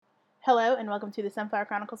Hello and welcome to the Sunflower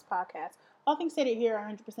Chronicles podcast. All things stated here are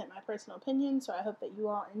 100% my personal opinion, so I hope that you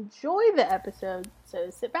all enjoy the episode. So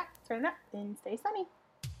sit back, turn it up, and stay sunny.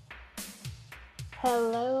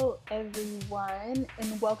 Hello, everyone,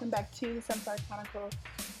 and welcome back to the Sunflower Chronicles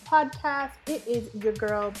podcast. It is your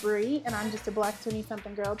girl, Bree, and I'm just a black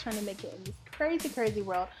 20-something girl trying to make it in this crazy, crazy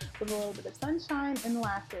world with a little bit of sunshine and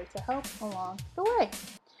laughter to help along the way.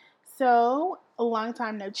 So, a long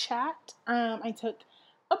time no chat. I took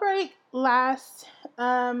a break last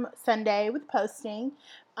Sunday with posting.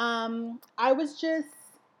 I was just,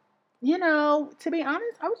 to be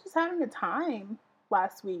honest, I was just having a time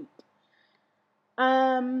last week.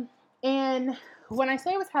 And when I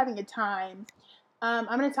say I was having a time, I'm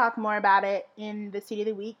going to talk more about it in the Seed of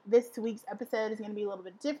the Week. This week's episode is going to be a little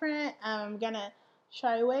bit different. I'm going to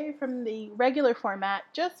shy away from the regular format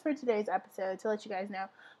just for today's episode to let you guys know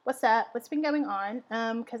what's up, what's been going on,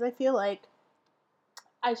 because I feel like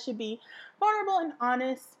I should be vulnerable and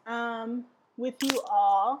honest with you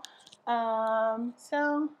all.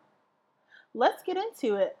 So let's get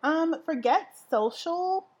into it. Forget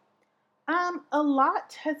social. A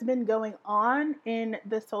lot has been going on in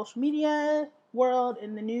the social media world,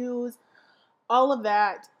 in the news, all of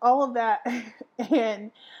that,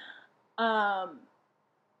 and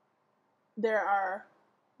there are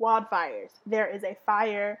wildfires. There is a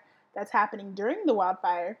fire that's happening during the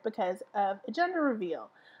wildfire because of a gender reveal.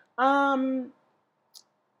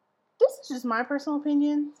 This is just my personal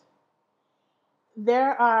opinions.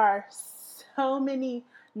 There are so many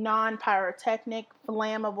non-pyrotechnic,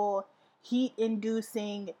 flammable,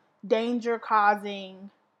 heat-inducing, danger-causing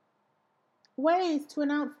ways to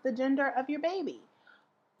announce the gender of your baby.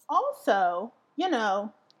 Also,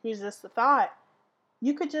 here's just a thought.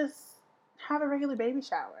 You could just have a regular baby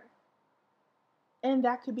shower. And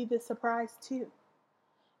that could be the surprise too.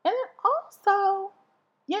 And then also,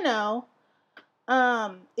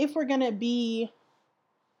 if we're gonna be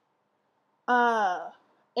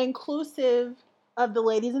inclusive of the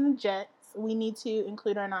ladies and the gents, we need to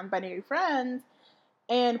include our non-binary friends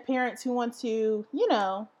and parents who want to,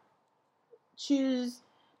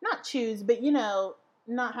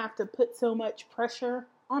 not have to put so much pressure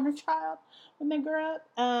on a child when they grow up.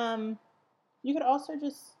 You could also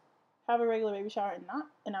just have a regular baby shower and not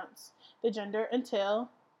announce the gender until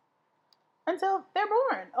they're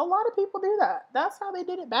born. A lot of people do that. That's how they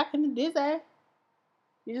did it back in the Disney.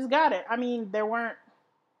 You just got it. I mean, there weren't,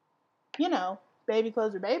 baby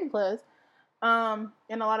clothes or baby clothes, and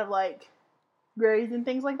a lot of grays and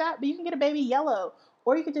things like that. But you can get a baby yellow,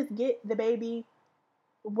 or you could just get the baby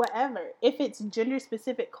whatever. If it's gender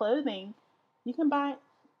specific clothing, you can buy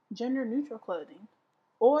gender neutral clothing,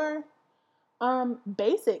 or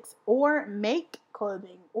basics, or make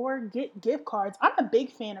clothing, or get gift cards. I'm a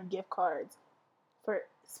big fan of gift cards for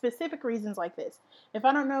specific reasons like this. If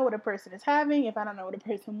I don't know what a person is having, if I don't know what a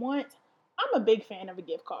person wants, I'm a big fan of a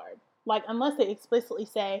gift card. Unless they explicitly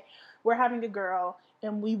say, we're having a girl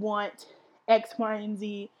and we want X, Y, and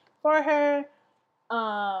Z for her,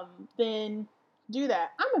 then do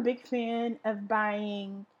that. I'm a big fan of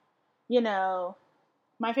buying,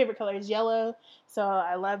 my favorite color is yellow, so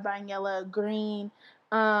I love buying yellow, green,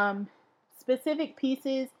 specific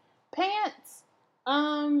pieces, pants,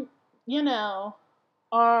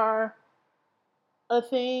 are a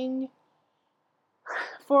thing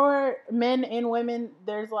for men and women.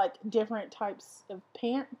 There's different types of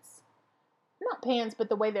pants, not pants, but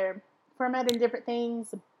the way they're formatted, different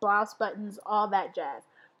things, blouse buttons, all that jazz.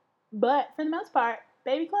 But for the most part,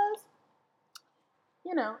 baby clothes,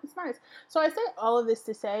 it's nice. So I say all of this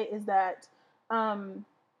to say is that don't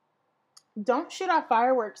shoot off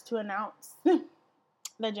fireworks to announce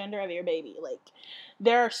the gender of your baby.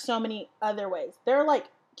 There are so many other ways. There are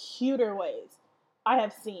cuter ways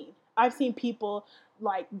I've seen people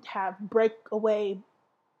have breakaway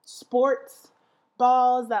sports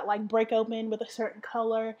balls that break open with a certain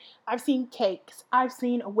color. I've seen cakes. I've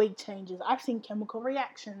seen wig changes. I've seen chemical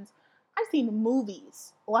reactions. I've seen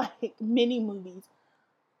movies, mini movies.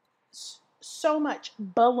 So much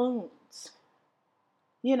balloons.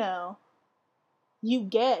 You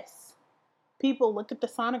guess. People look at the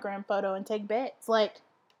sonogram photo and take bets.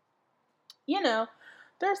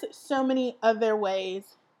 There's so many other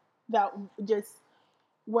ways that just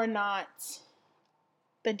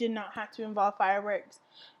that did not have to involve fireworks.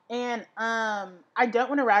 And I don't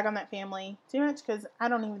want to rag on that family too much because I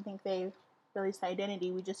don't even think they've released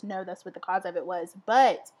identity. We just know that's what the cause of it was.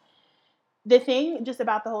 But the thing just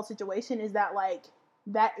about the whole situation is that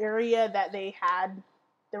that area that they had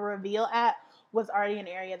the reveal at was already an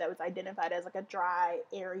area that was identified as a dry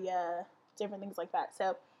area, different things like that.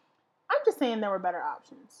 So I'm just saying there were better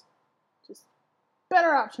options. Just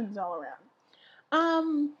better options all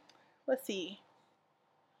around. Let's see.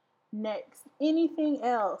 Next, anything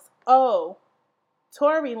else? Oh,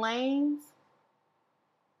 Tory Lanez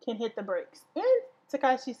can hit the brakes, and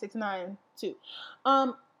Tekashi 6ix9ine too.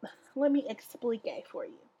 Let me explique for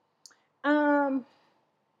you.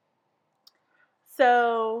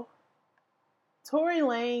 So Tory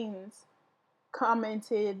Lanez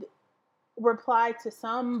replied to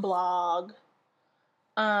some blog,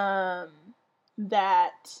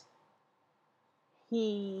 that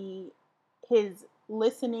his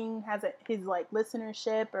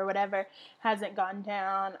listenership or whatever hasn't gone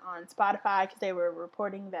down on Spotify because they were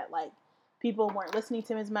reporting that like people weren't listening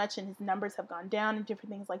to him as much and his numbers have gone down and different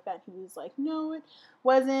things like that. He was like, no, it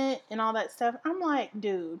wasn't, and all that stuff. I'm like,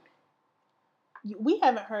 dude, we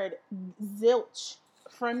haven't heard zilch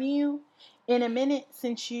from you in a minute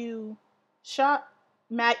since you shot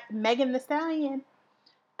Megan Thee Stallion.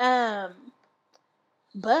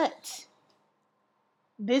 But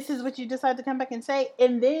this is what you decide to come back and say.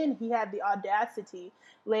 And then he had the audacity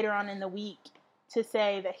later on in the week to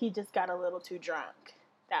say that he just got a little too drunk.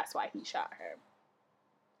 That's why he shot her.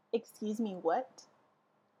 Excuse me, what?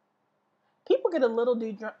 People get a little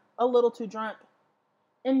too drunk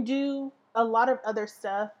and do a lot of other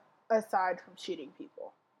stuff aside from shooting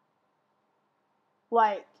people.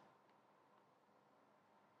 Like,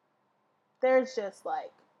 there's just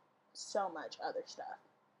like so much other stuff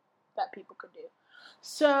that people could do.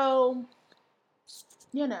 So,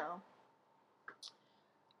 you know,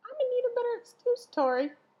 I'm gonna need a better excuse,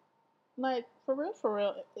 Tory. Like, for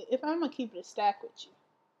real, if I'm gonna keep it a stack with you,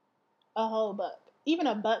 a whole buck, even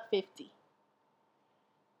 $1.50,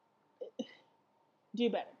 do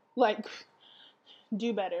better. Like,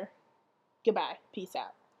 do better. Goodbye. Peace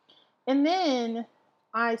out. And then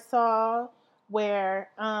I saw where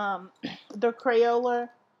the Crayola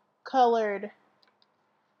colored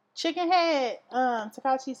chicken head,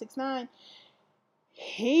 Tekashi 6ix9ine,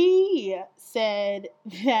 he said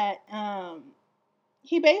that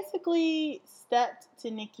he basically stepped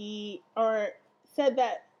to Nicki, or said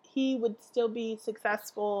that he would still be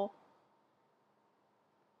successful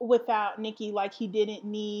without Nicki, like he didn't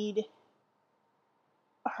need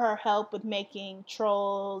her help with making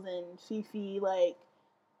Trolls and Fifi like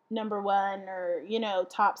 #1 or, you know,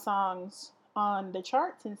 top songs on the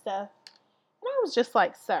charts and stuff. And I was just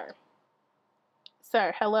like, sir,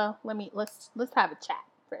 hello, let's have a chat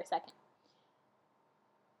for a second.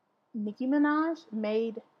 Nicki Minaj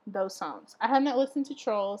made those songs. I have not listened to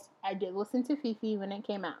Trolls. I did listen to Fifi when it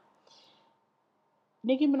came out.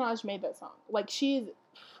 Nicki Minaj made that song. Like, she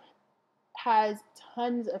has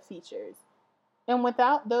tons of features. And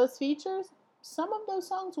without those features, some of those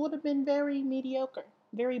songs would have been very mediocre,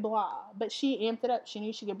 very blah. But she amped it up. She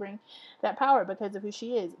knew she could bring that power because of who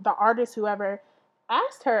she is. The artist, whoever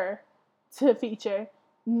asked her to feature,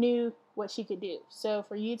 knew what she could do. So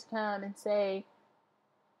for you to come and say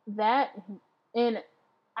that, and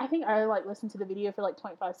I think I like listened to the video for like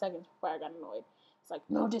 0.5 seconds before I got annoyed. It's like,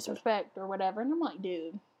 no disrespect or whatever. And I'm like,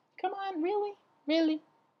 dude, come on, really?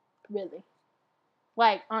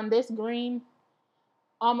 Like, on this green,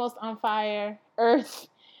 almost on fire earth,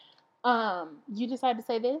 you decide to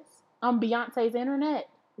say this on Beyonce's internet?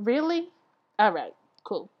 Really? All right,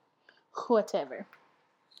 cool, whatever.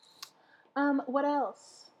 What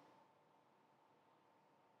else?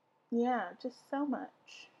 Yeah, just so much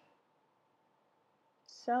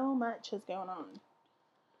is going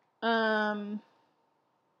on.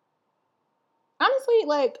 Honestly,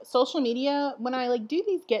 like, social media, when I like do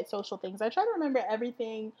these Get Social things, I try to remember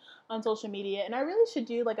everything on social media, and I really should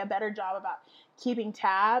do like a better job about keeping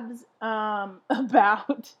tabs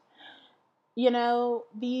about, you know,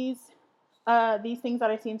 these things that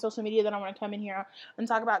I see in social media that I want to come in here and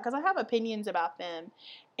talk about, because I have opinions about them,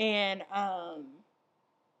 and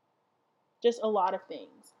just a lot of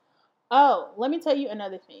things. Oh, let me tell you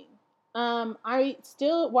another thing. I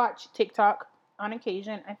still watch TikTok on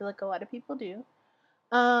occasion. I feel like a lot of people do.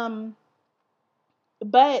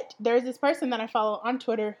 But there's this person that I follow on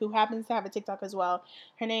Twitter who happens to have a TikTok as well.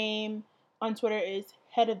 Her name on Twitter is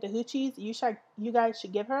Head of the Hoochies. You guys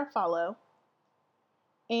should give her a follow.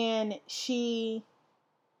 And she,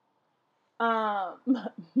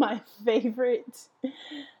 my favorite,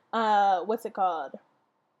 what's it called?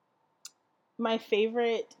 My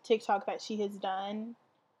favorite TikTok that she has done.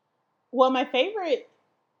 Well, my favorite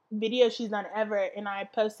video she's done ever, and I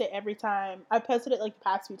post it every time. I posted it like the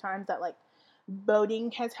past few times that like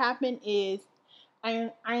voting has happened, is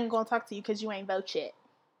I ain't gonna talk to you because you ain't vote yet.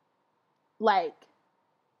 Like,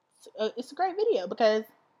 it's a great video because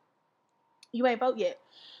you ain't vote yet.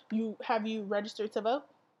 You registered to vote?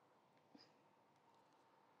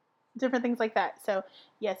 different things like that. So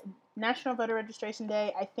yes, National Voter Registration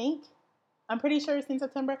Day, I'm pretty sure it's in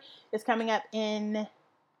September. It's coming up in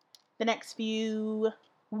the next few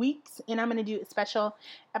weeks, and I'm going to do a special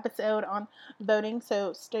episode on voting,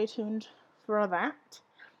 so stay tuned for that.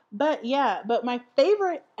 But yeah, but my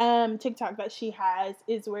favorite TikTok that she has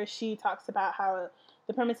is where she talks about how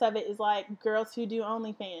the premise of it is like girls who do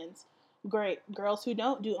OnlyFans, great. Girls who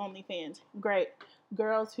don't do OnlyFans, great.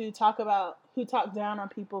 Girls who talk down on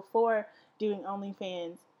people for doing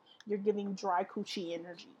OnlyFans, you're giving dry coochie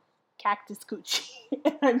energy, cactus coochie.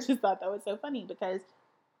 I just thought that was so funny because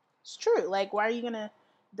it's true. Like, why are you gonna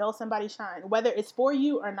dull somebody's shine, whether it's for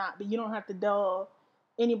you or not? But you don't have to dull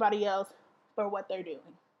anybody else for what they're doing.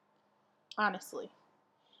 Honestly,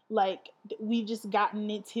 like we've just gotten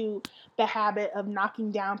into the habit of knocking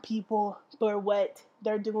down people for what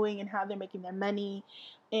they're doing and how they're making their money,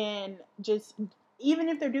 and just even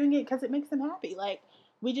if they're doing it because it makes them happy, like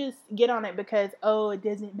we just get on it because it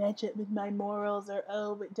doesn't match up with my morals, or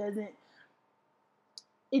it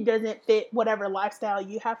doesn't fit whatever lifestyle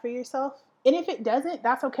you have for yourself. And if it doesn't,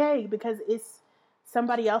 that's okay because it's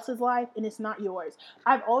somebody else's life and it's not yours.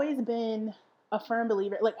 I've always been a firm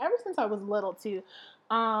believer, like ever since I was little too.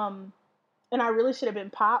 And I really should have been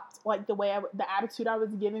popped, like the attitude I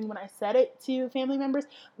was giving when I said it to family members.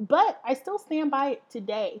 But I still stand by it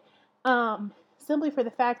today, simply for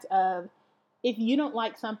the fact of if you don't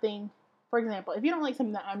like something, for example, if you don't like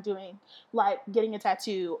something that I'm doing, like getting a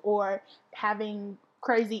tattoo or having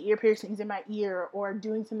crazy ear piercings in my ear or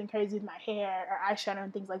doing something crazy with my hair or eyeshadow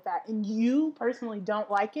and things like that, and you personally don't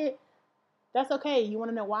like it, that's okay. You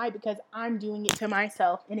want to know why? Because I'm doing it to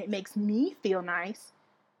myself and it makes me feel nice.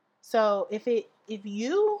 So if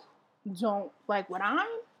you don't like what I'm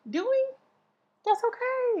doing, that's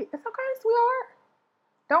okay. It's okay, sweetheart.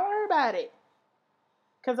 Don't worry about it.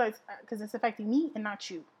 Because it's affecting me and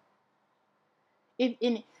not you.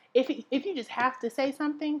 If you just have to say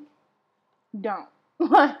something, don't.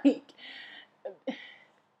 Like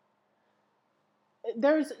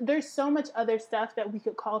there's so much other stuff that we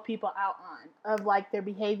could call people out on of like their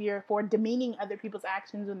behavior for demeaning other people's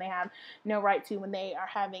actions when they have no right to, when they are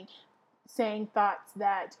saying thoughts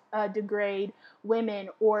that degrade women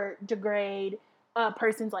or degrade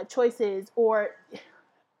persons' life choices, or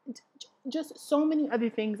just so many other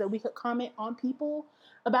things that we could comment on people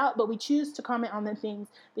about, but we choose to comment on the things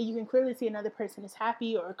that you can clearly see another person is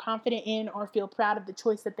happy or confident in or feel proud of the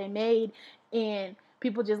choice that they made, and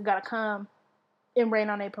people just gotta come and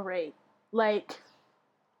rain on a parade. Like,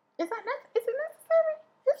 is it necessary? Is it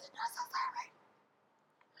necessary?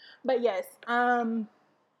 But yes,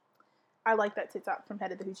 I like that TikTok from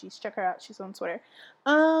Head of the Hoochies. Check her out. She's on Twitter.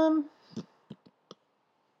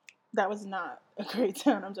 That was not a great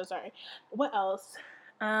sound. I'm so sorry. What else?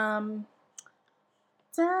 Oh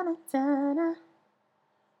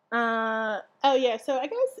yeah, so I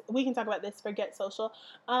guess we can talk about this for Get Social.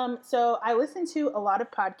 So I listen to a lot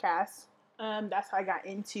of podcasts. That's how I got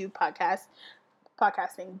into podcasting.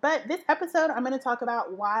 But this episode, I'm going to talk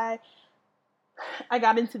about why I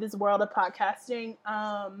got into this world of podcasting.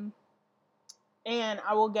 And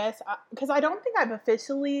I will guess, because I don't think I've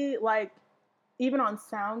officially, like, even on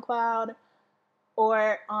SoundCloud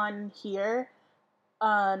or on here,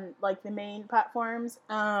 on like the main platforms,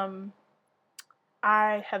 I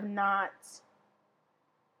have not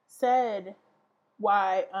said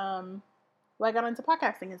why I got into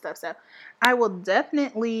podcasting and stuff. So I will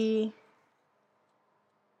definitely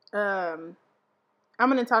I'm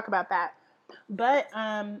gonna talk about that. But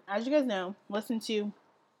as you guys know, listen to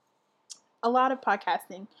a lot of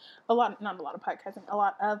podcasting, a lot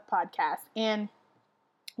of podcasts, and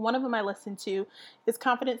one of them I listened to is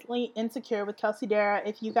Confidently Insecure with Kelsey Darragh.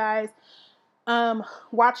 If you guys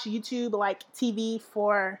watch YouTube like TV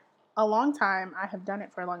for a long time, I have done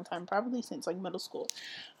it for a long time, probably since like middle school.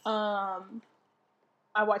 I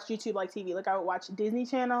watched YouTube like TV. Like I would watch Disney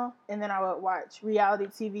Channel, and then I would watch reality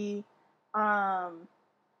TV,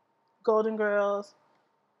 Golden Girls,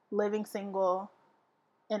 Living Single,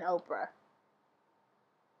 and Oprah.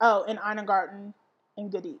 Oh, and Ina Garten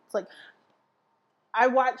and Good Eats. Like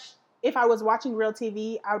if I was watching real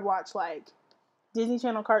TV, I would watch like Disney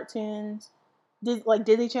Channel cartoons, like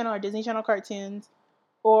Disney Channel or Disney Channel cartoons,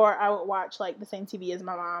 or I would watch like the same TV as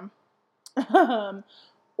my mom,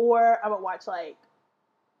 or I would watch like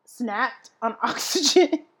Snapped on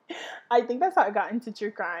Oxygen. I think that's how I got into true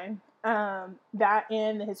crime. That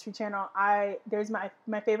and the History Channel. There's my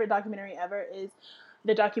favorite documentary ever is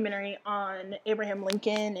the documentary on Abraham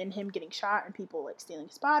Lincoln and him getting shot and people like stealing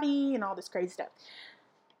his body and all this crazy stuff.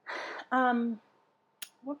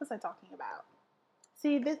 What was I talking about?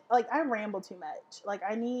 See, this, like, I ramble too much. Like,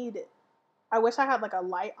 I wish I had like a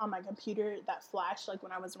light on my computer that flashed like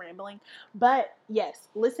when I was rambling. But yes,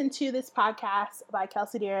 listen to this podcast by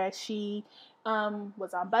Kelsey Dara. She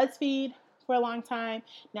was on BuzzFeed for a long time.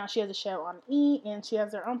 Now she has a show on E, and she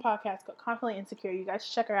has her own podcast called Confidently Insecure. You guys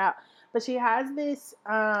should check her out. But she has this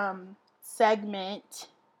segment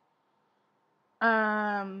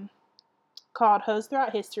called Hoes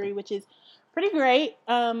Throughout History, which is pretty great.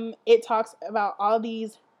 It talks about all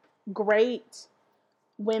these great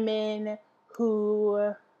women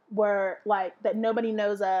who were like that nobody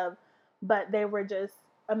knows of, but they were just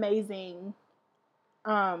amazing.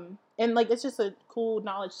 And like it's just a cool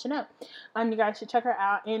knowledge to know. You guys should check her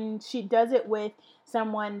out, and she does it with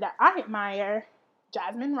someone that I admire,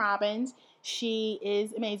 Jasmine Robbins. She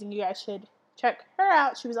is amazing. You guys should check her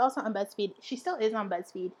out. She was also on BuzzFeed. She still is on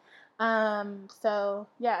BuzzFeed. So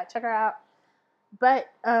yeah, check her out. But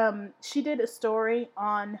she did a story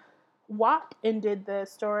on WAP and did a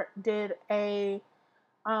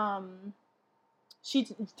she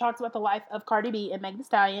talks about the life of Cardi B and Meg Thee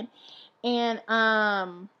Stallion, and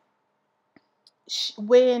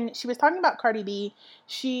when she was talking about Cardi B,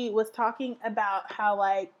 she was talking about how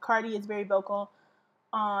like Cardi is very vocal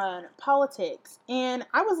on politics. And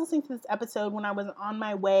I was listening to this episode when I was on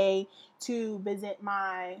my way to visit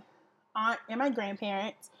my aunt and my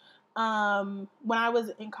grandparents. When I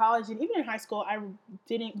was in college and even in high school, I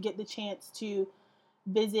didn't get the chance to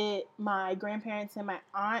visit my grandparents and my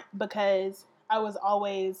aunt because I was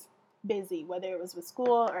always busy, whether it was with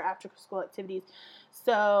school or after school activities.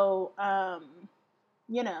 So,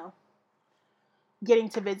 you know, getting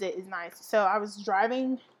to visit is nice. So I was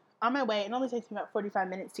driving on my way. It only takes me about 45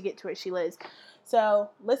 minutes to get to where she lives. So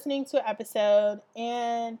listening to an episode,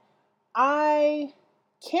 and I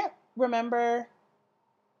can't remember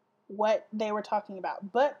what they were talking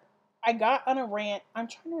about, but I got on a rant. I'm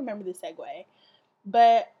trying to remember the segue,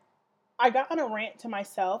 but I got on a rant to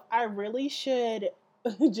myself. I really should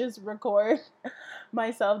just record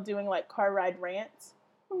myself doing like car ride rants.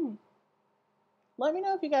 Let me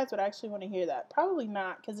know if you guys would actually want to hear that. Probably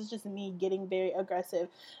not, because it's just me getting very aggressive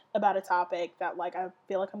about a topic that like I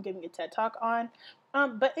feel like I'm giving a TED Talk on.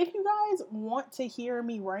 But if you guys want to hear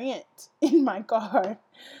me rant in my car,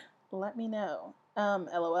 let me know.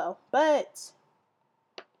 LOL. But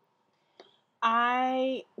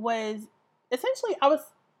I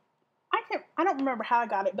don't remember how I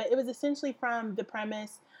got it, but it was essentially from the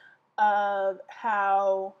premise of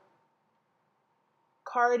how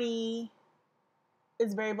Cardi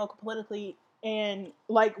is very vocal politically and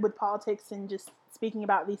like with politics and just speaking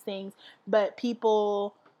about these things, but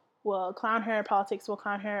people will clown her, politics will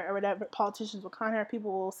clown her, or whatever, politicians will clown her.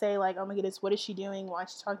 People will say like, oh my goodness, what is she doing? Why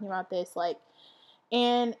is she talking about this? Like,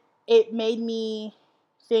 and it made me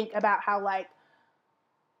think about how like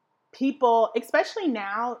people, especially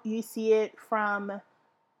now, you see it from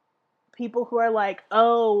people who are like,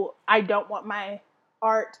 oh, I don't want my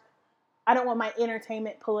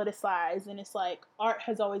entertainment politicized. And it's like, art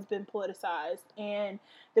has always been politicized. And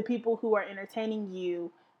the people who are entertaining you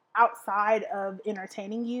outside of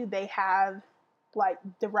entertaining you, they have like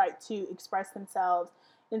the right to express themselves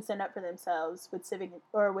and stand up for themselves with civic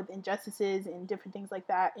or with injustices and different things like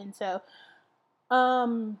that. And so,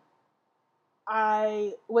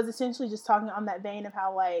 I was essentially just talking on that vein of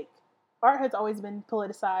how like art has always been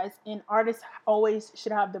politicized, and artists always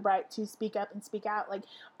should have the right to speak up and speak out. Like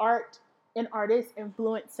art and artists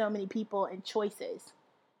influence so many people and choices.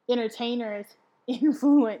 Entertainers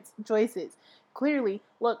influence choices. Clearly,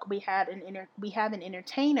 look, we have an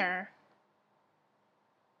entertainer,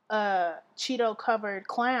 a Cheeto covered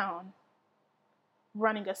clown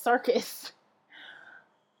running a circus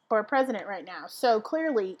for president right now. So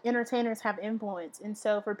clearly entertainers have influence. And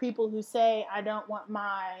so for people who say, I don't want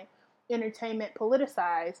my entertainment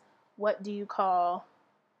politicized, what do you call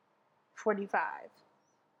 45?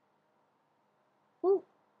 Ooh.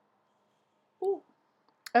 Ooh.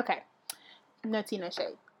 Okay. No tea, no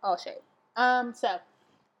shade. All shade. So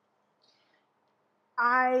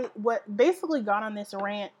I basically got on this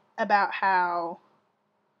rant about how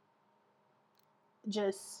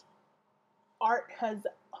just art has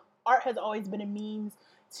always been a means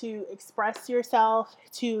to express yourself,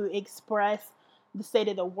 to express the state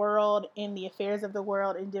of the world and the affairs of the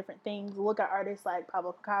world and different things. Look at artists like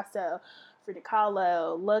Pablo Picasso, Frida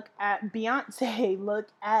Kahlo, look at Beyonce, look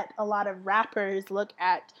at a lot of rappers, look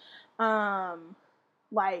at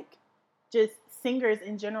like just singers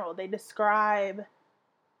in general. They describe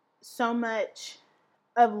so much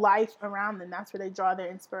of life around them. That's where they draw their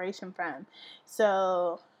inspiration from.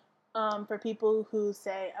 So for people who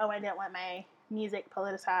say, oh, I don't want my music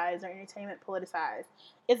politicized or entertainment politicized.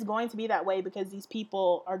 It's going to be that way because these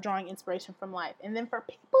people are drawing inspiration from life. And then for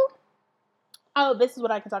people, oh, this is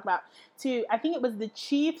what I can talk about too. I think it was the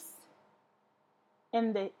Chiefs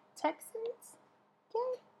and the Texans.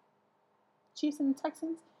 Okay, Chiefs and the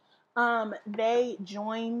Texans. They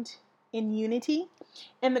joined in unity,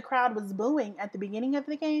 and the crowd was booing at the beginning of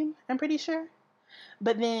the game, I'm pretty sure.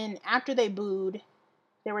 But then after they booed,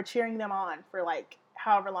 they were cheering them on for like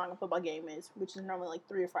however long a football game is, which is normally like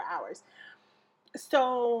 3 or 4 hours.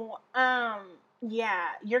 So, yeah,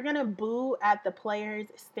 you're going to boo at the players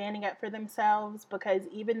standing up for themselves, because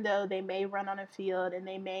even though they may run on a field and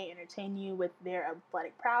they may entertain you with their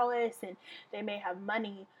athletic prowess and they may have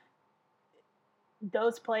money,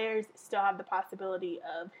 those players still have the possibility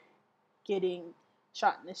of getting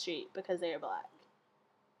shot in the street because they are black.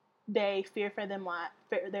 They fear for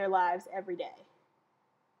their lives every day,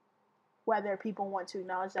 whether people want to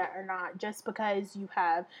acknowledge that or not. Just because you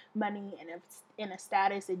have money and in a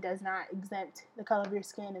status, it does not exempt the color of your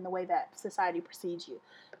skin and the way that society perceives you.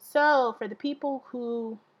 So for the people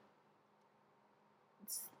who,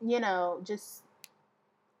 just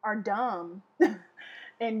are dumb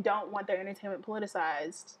and don't want their entertainment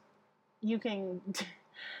politicized, you can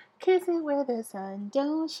kiss it where the sun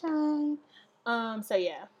don't shine. So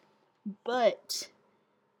yeah, but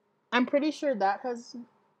I'm pretty sure that was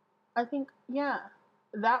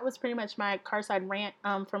pretty much my car side rant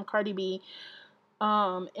from Cardi B.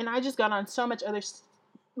 And I just got on so much other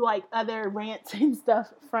rants and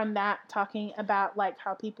stuff from that, talking about like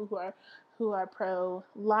how people who are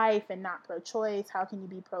pro-life and not pro-choice, how can you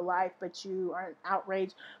be pro-life but you aren't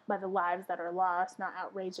outraged by the lives that are lost, not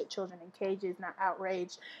outraged at children in cages, not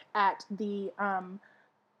outraged at the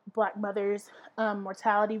black mothers'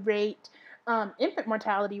 mortality rate, infant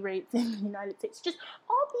mortality rates in the United States, just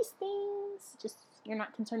all these things. Just, you're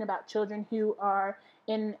not concerned about children who are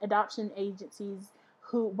in adoption agencies,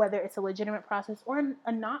 who, whether it's a legitimate process or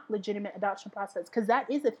a not legitimate adoption process, because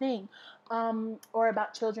that is a thing, or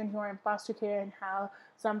about children who are in foster care and how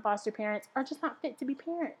some foster parents are just not fit to be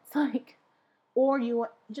parents, or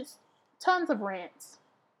just tons of rants.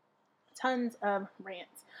 So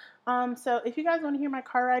if you guys want to hear my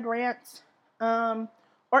car ride rants, or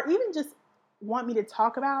even just want me to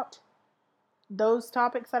talk about those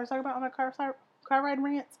topics that I talk about on my car ride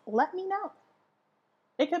rants, let me know.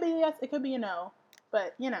 It could be a yes, it could be a no,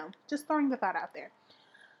 but just throwing the thought out there.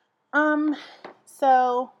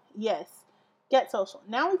 So yes, Get Social.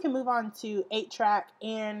 Now we can move on to 8-Track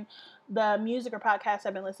and the music or podcast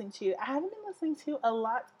I've been listening to. I haven't been listening to a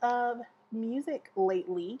lot of music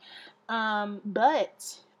lately,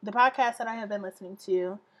 but the podcasts that I have been listening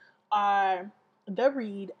to are The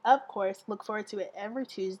Read, of course. Look forward to it every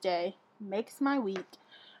Tuesday. Makes my week.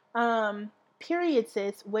 Period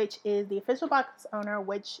Sis, which is the official box owner,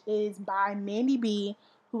 which is by Mandy B,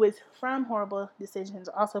 who is from Horrible Decisions.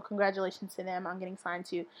 Also, congratulations to them on getting signed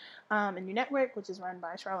to a new network, which is run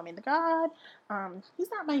by Charlamagne the God.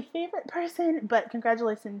 He's not my favorite person, but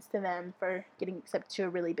congratulations to them for getting accepted to a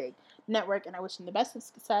really big network, and I wish them the best of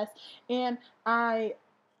success. And I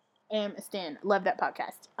am a stan. Love that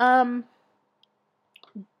podcast.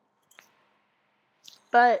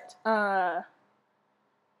 But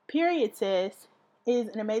Period Sis is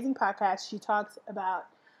an amazing podcast. She talks about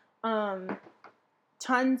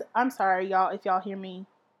tons. I'm sorry, y'all, if y'all hear me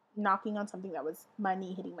knocking on something. That was my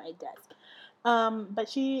knee hitting my desk. But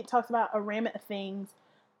she talks about a gamut of things,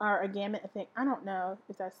 or a gamut of things. I don't know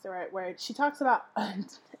if that's the right word. She talks about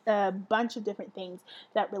a bunch of different things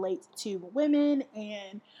that relate to women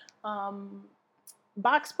and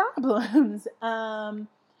box problems.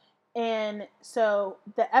 And so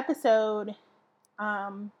the episode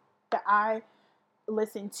that I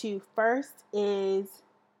listened to first is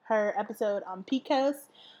her episode on PCOS,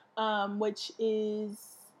 which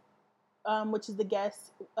is the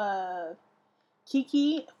guest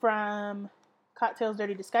Kiki from Cocktails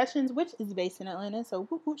Dirty Discussions, which is based in Atlanta. So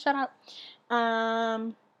whoop, whoop, shout out.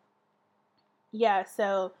 Yeah,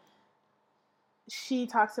 so she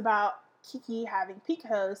talks about Kiki having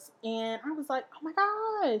PCOS, and I was like, oh my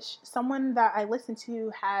gosh, someone that I listen to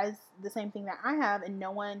has the same thing that I have, and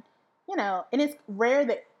no one, and it's rare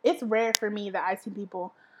for me that I see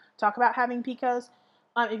people talk about having PCOS.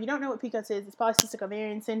 If you don't know what PCOS is, it's polycystic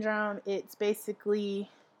ovarian syndrome. It's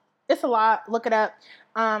a lot. Look it up.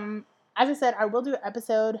 As I said, I will do an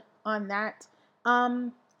episode on that. I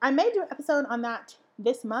may do an episode on that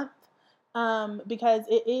this month, because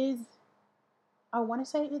it is, I want to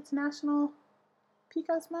say it's National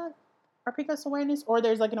PCOS Month or PCOS Awareness, or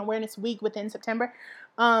there's like an awareness week within September.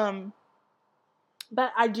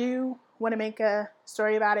 But I do want to make a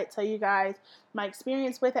story about it, tell you guys my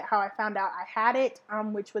experience with it, how I found out I had it,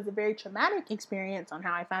 which was a very traumatic experience on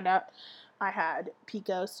how I found out I had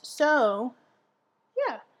PCOS. So,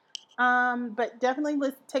 yeah. But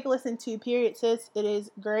definitely take a listen to Period Sis. It is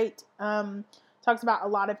great. Talks about a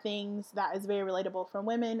lot of things that is very relatable for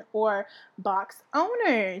women or box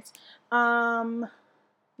owners.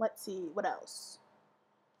 Let's see, what else?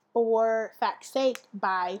 For Fact's Sake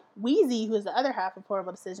by Wheezy, who is the other half of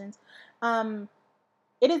Horrible Decisions.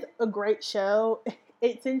 It is a great show.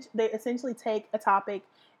 They essentially take a topic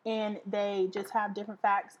and they just have different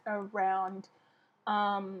facts around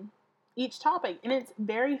each topic, and it's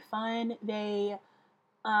very fun. They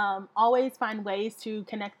always find ways to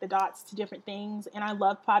connect the dots to different things, and I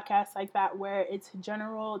love podcasts like that where it's a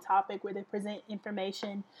general topic where they present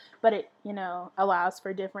information, but it allows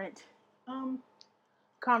for different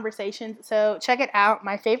conversations. So check it out.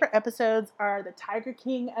 My favorite episodes are the Tiger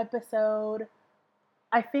King episode,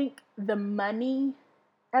 I think the Money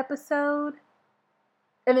episode,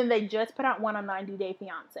 and then they just put out one on 90 Day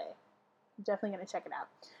Fiance. Definitely going to check it out.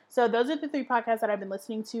 So those are the 3 podcasts that I've been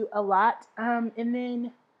listening to a lot. And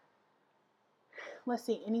then, let's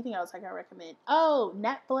see, anything else I can recommend? Oh,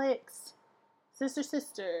 Netflix,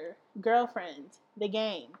 Sister, Girlfriend, The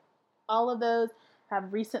Game. All of those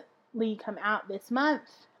have recently come out this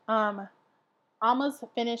month. Almost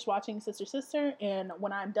finished watching Sister, and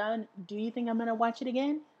when I'm done, do you think I'm going to watch it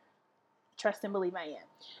again? Trust and believe I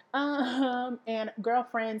am. And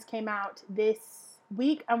Girlfriends came out this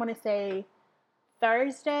week. I want to say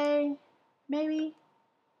Thursday, maybe.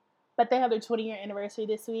 But they have their 20-year anniversary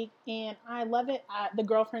this week, and I love it. The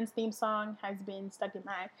Girlfriends theme song has been stuck in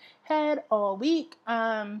my head all week.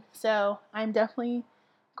 So I'm definitely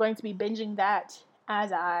going to be binging that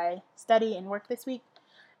as I study and work this week.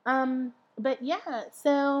 But yeah,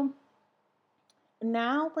 so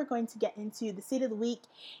now we're going to get into the seed of the week,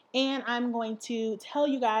 and I'm going to tell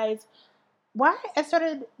you guys why I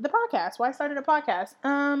started the podcast, why I started a podcast.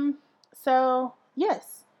 So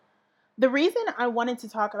yes, the reason I wanted to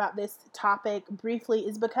talk about this topic briefly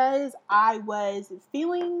is because I was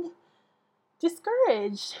feeling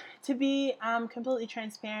discouraged. To be completely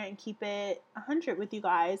transparent and keep it 100 with you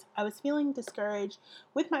guys, I was feeling discouraged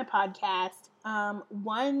with my podcast.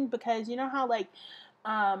 One, because you know how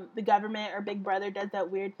the government or Big Brother does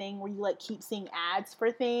that weird thing where you keep seeing ads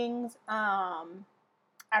for things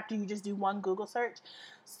after you just do one Google search.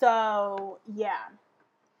 So yeah,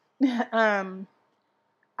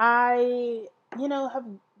 I have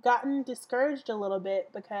gotten discouraged a little bit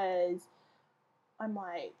because I'm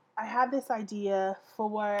like, I have this idea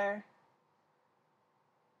for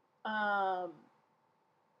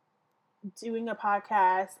doing a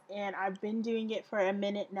podcast, and I've been doing it for a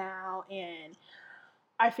minute now, and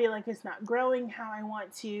I feel like it's not growing how I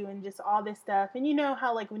want to, and just all this stuff. And you know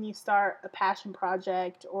how when you start a passion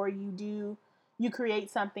project or you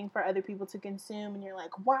create something for other people to consume, and you're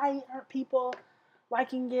like, why aren't people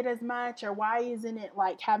liking it as much, or why isn't it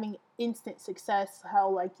having instant success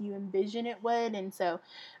how you envision it would? And so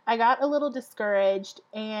I got a little discouraged,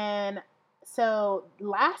 and so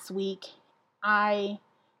last week and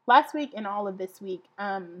all of this week,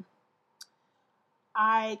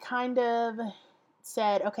 I kind of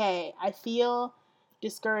said, okay, I feel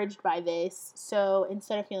discouraged by this. So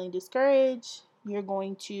instead of feeling discouraged, you're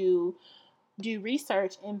going to do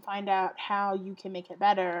research and find out how you can make it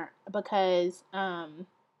better, because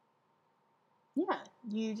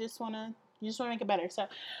you just want to make it better. So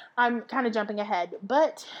I'm kind of jumping ahead,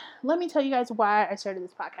 but let me tell you guys why I started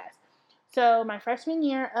this podcast. So my freshman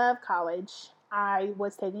year of college, I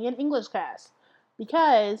was taking an English class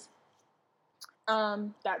because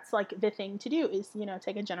that's the thing to do is,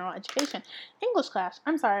 take a general education English class.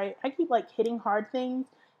 I'm sorry, I keep hitting hard things.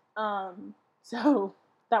 So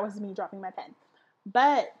that was me dropping my pen.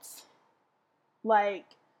 But I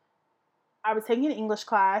was taking an English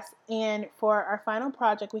class, and for our final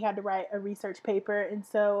project, we had to write a research paper. And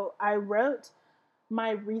so I wrote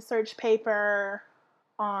my research paper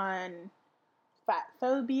on fat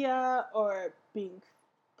phobia or being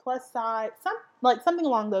plus size, something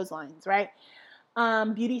along those lines, right?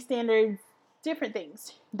 Beauty standards, different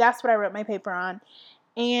things. That's what I wrote my paper on.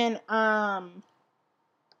 And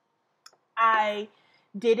I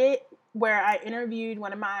did it where I interviewed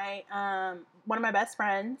one of my best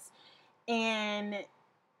friends, and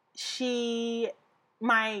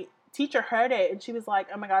my teacher heard it, and she was like,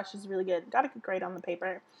 oh my gosh, this is really good. Got a good grade on the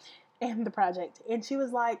paper and the project. And she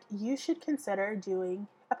was like, you should consider doing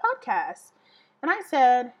a podcast. And I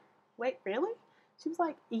said, wait, really? She was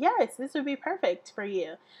like, yes, this would be perfect for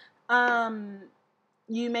you.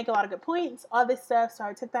 you make a lot of good points, all this stuff. So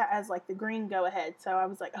I took that as like the green go ahead. So I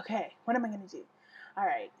was like, okay, what am I going to do? All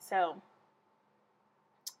right. So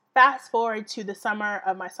fast forward to the summer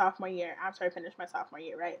of my sophomore year, after I finished my sophomore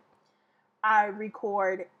year, right? I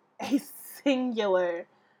record a singular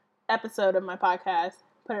episode of my podcast,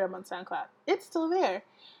 put it up on SoundCloud. It's still there.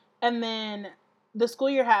 And then the school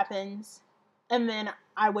year happens, and then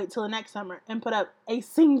I wait till the next summer and put up a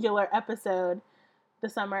singular episode the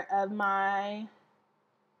summer of my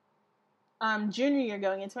junior year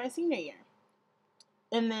going into my senior year.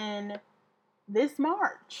 And then this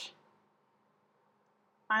March,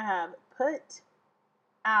 I have put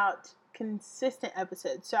out consistent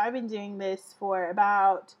episodes. So I've been doing this for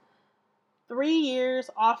about 3 years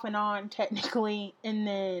off and on technically, and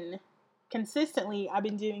then consistently I've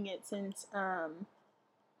been doing it since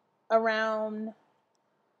around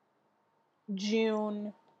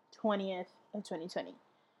June 20th of 2020.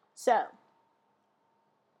 So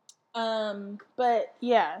but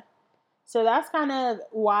yeah, so that's kind of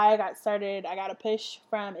why I got started. I got a push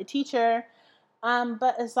from a teacher.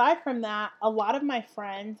 But aside from that, a lot of my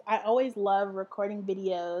friends, I always love recording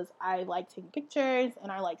videos. I like taking pictures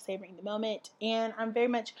and I like savoring the moment. And I'm very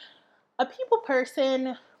much a people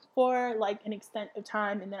person for like an extent of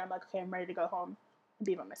time. And then I'm like, okay, I'm ready to go home and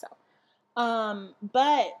be by myself.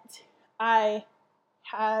 But I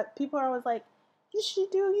have, people are always like, you should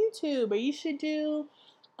do YouTube, or you should do,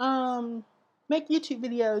 make YouTube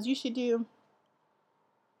videos. You should do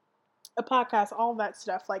a podcast, all that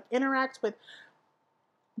stuff. Like interact with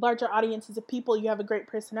larger audiences of people. You have a great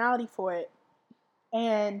personality for it.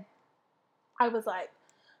 And I was like,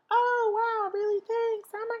 oh wow, really? Thanks.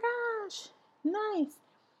 Oh my gosh, nice.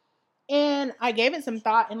 And I gave it some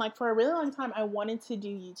thought, and like for a really long time I wanted to do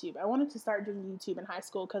YouTube. I wanted to start doing YouTube in high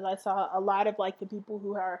school because I saw a lot of like the people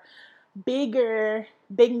who are big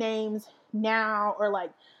names now, or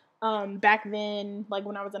like back then, like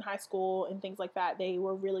when I was in high school and things like that, they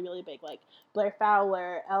were really, really big, like Blair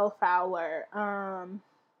Fowler, Elle Fowler,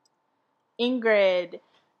 Ingrid,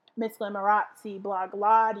 Miss Limarazzi, Blog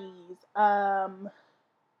Lottie's,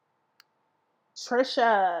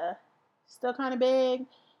 Trisha, still kind of big,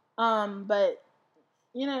 but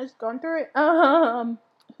you know, just going through it.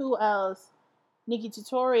 Who else? Nikki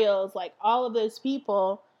Tutorials, like all of those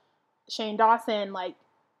people. Shane Dawson, like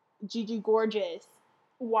Gigi Gorgeous.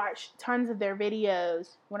 Watched tons of their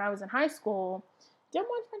videos when I was in high school. Didn't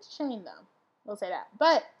watch much of Shane though. We'll say that.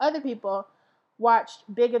 But other people watched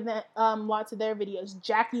big event, lots of their videos.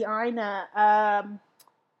 Jackie Ina,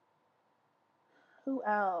 who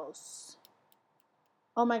else?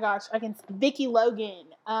 Oh my gosh, Vicky Logan,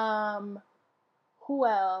 who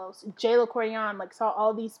else? Jayla Corian, like saw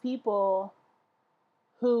all these people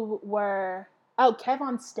who were, Kev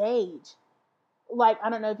on Stage. Like, I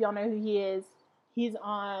don't know if y'all know who he is. He's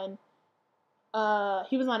on,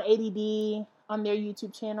 he was on ADD on their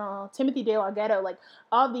YouTube channel. Timothy De La Ghetto, like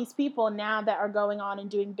all these people now that are going on and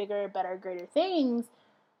doing bigger, better, greater things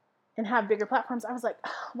and have bigger platforms. I was like,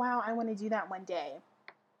 oh, wow, I want to do that one day.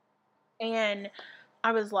 And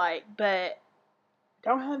I was like, but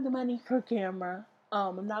don't have the money for a camera.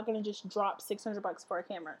 I'm not going to just drop $600 for a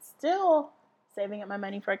camera. Still saving up my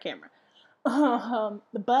money for a camera.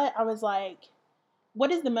 But I was like, what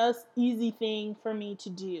is the most easy thing for me to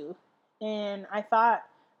do? And I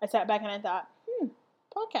sat back and I thought,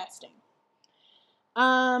 podcasting.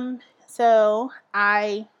 So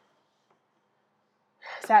I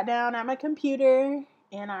sat down at my computer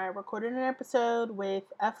and I recorded an episode with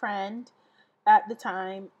a friend at the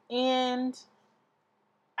time, and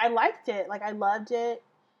I liked it. Like, I loved it,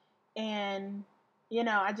 and you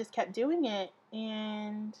know, I just kept doing it,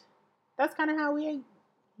 and that's kind of how we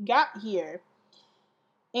got here.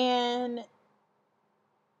 And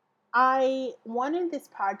I wanted this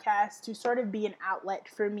podcast to sort of be an outlet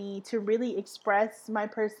for me to really express my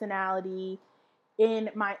personality in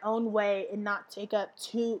my own way and not take up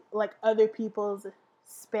other people's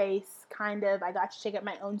space. Kind of, I got to take up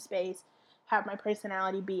my own space, have my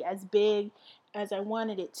personality be as big as I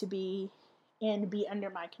wanted it to be and be under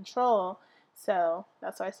my control. So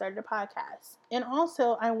that's why I started a podcast. And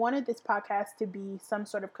also, I wanted this podcast to be some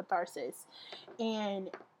sort of catharsis and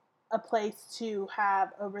a place to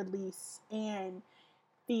have a release and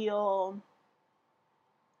feel,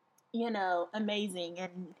 you know, amazing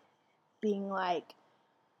and being like,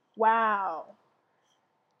 wow,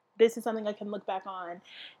 this is something I can look back on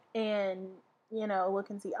and, you know, look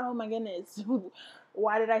and see, oh my goodness,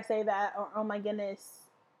 why did I say that? Or, oh my goodness,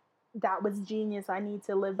 that was genius. I need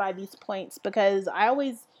to live by these points, because I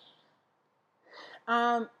always,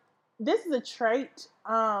 this is a trait,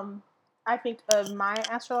 I think of my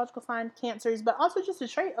astrological sign, Cancers, but also just a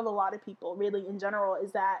trait of a lot of people, really in general,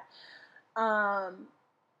 is that um,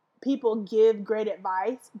 people give great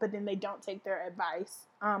advice, but then they don't take their advice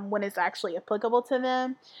when it's actually applicable to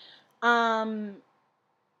them. Um,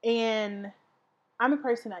 and I'm a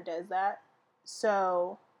person that does that.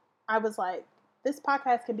 So I was like, this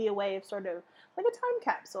podcast could be a way of sort of like a time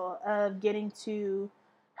capsule of getting to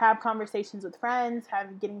have conversations with friends,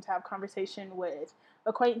 getting to have conversation with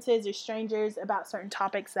acquaintances or strangers about certain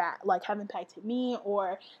topics that like have impacted me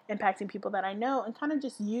or impacting people that I know, and kind of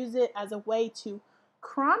just use it as a way to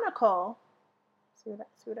chronicle. See what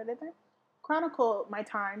I did there? Chronicle my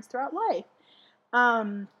times throughout life.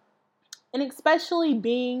 Um, and especially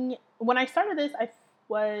being when I started this,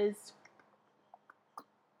 was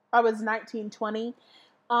I was 19, 20.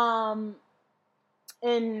 Um,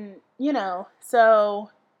 and so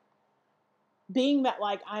being that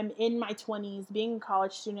like I'm in my 20s, being a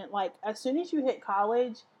college student, like as soon as you hit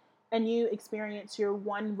college and you experience your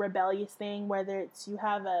one rebellious thing, whether it's you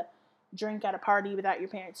have a drink at a party without your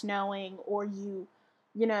parents knowing, or you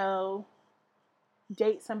know,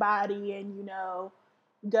 date somebody and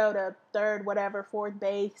go to third, whatever, fourth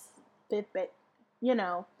base, fifth base, you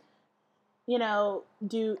know,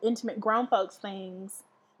 do intimate grown folks things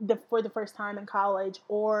for the first time in college,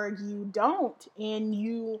 or you don't, and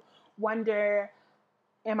you wonder,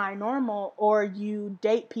 am I normal? Or you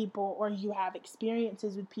date people, or you have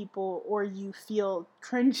experiences with people, or you feel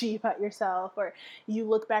cringy about yourself, or you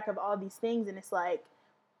look back of all these things, and it's like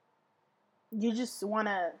you just want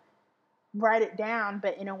to write it down,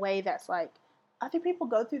 but in a way that's like, other people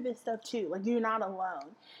go through this stuff too. Like, you're not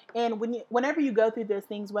alone. And whenever you go through those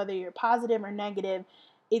things, whether you're positive or negative,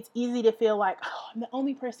 it's easy to feel like, oh, I'm the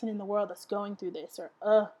only person in the world that's going through this,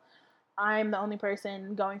 or I'm the only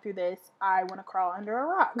person going through this. I want to crawl under a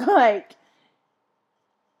rock. Like,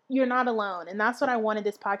 you're not alone. And that's what I wanted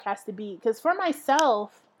this podcast to be. Because for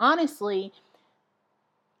myself, honestly,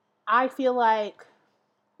 I feel like,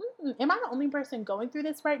 am I the only person going through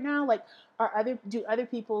this right now? Like, do other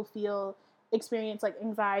people experience like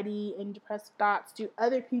anxiety and depressive thoughts? Do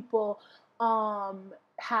other people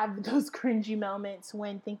have those cringy moments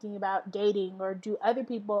when thinking about dating, or do other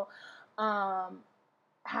people um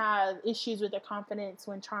have issues with their confidence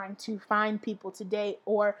when trying to find people to date,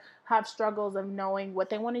 or have struggles of knowing what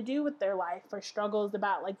they want to do with their life, or struggles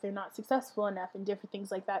about like they're not successful enough and different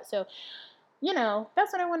things like that? So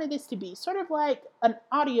that's what I wanted this to be, sort of like an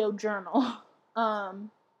audio journal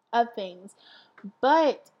of things,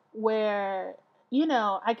 but where,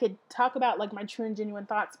 I could talk about like my true and genuine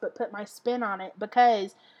thoughts, but put my spin on it,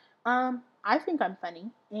 because I think I'm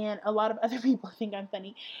funny, and a lot of other people think I'm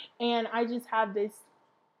funny, and I just have this,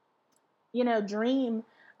 dream.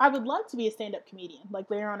 I would love to be a stand-up comedian, like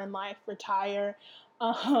later on in life, retire,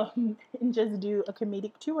 and just do a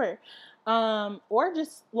comedic tour. Or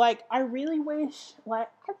just like, I really wish, like,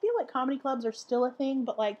 I feel like comedy clubs are still a thing,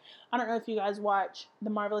 but like, I don't know if you guys watch The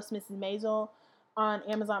Marvelous Mrs. Maisel on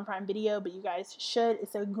Amazon Prime Video, but you guys should.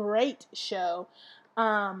 It's a great show.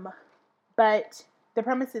 But the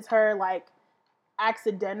premise is her like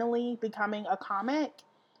accidentally becoming a comic,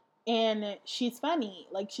 and she's funny,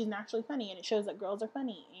 like she's naturally funny, and it shows that girls are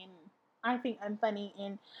funny, and I think I'm funny,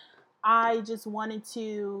 and I just wanted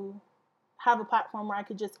to have a platform where I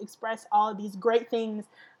could just express all of these great things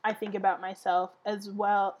I think about myself, as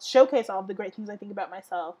well showcase all of the great things I think about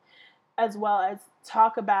myself, as well as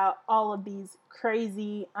talk about all of these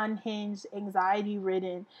crazy, unhinged, anxiety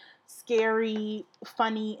ridden, scary,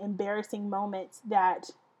 funny, embarrassing moments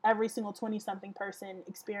that every single 20 something person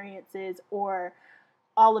experiences, or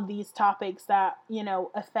all of these topics that,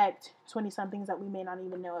 affect 20 somethings that we may not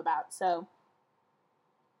even know about. So,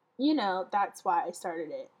 that's why I started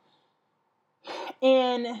it.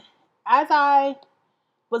 And as I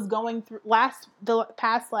was going through the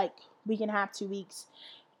past like week and a half, 2 weeks,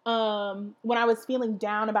 when I was feeling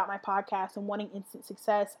down about my podcast and wanting instant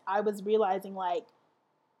success, I was realizing, like,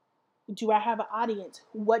 do I have an audience?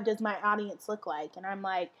 What does my audience look like? And I'm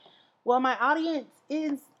like, well, my audience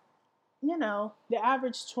is, the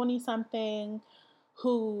average 20 something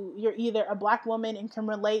who, you're either a black woman and can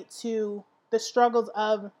relate to the struggles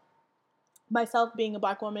of myself being a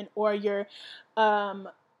black woman, or you're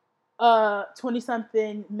a 20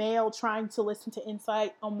 something male trying to listen to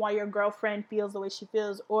insight on why your girlfriend feels the way she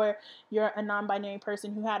feels, or you're a non-binary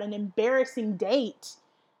person who had an embarrassing date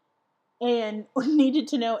and needed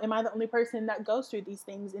to know, am I the only person that goes through these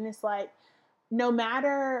things? And it's like, no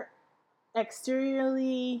matter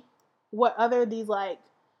exteriorly what other these like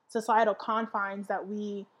societal confines that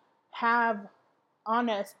we have on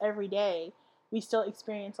us every day, we still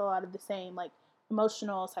experience a lot of the same. Like,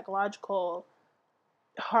 emotional, psychological,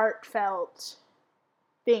 heartfelt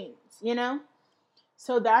things, you know?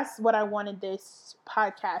 So that's what I wanted this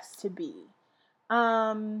podcast to be.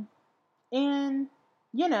 And,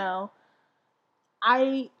 you know,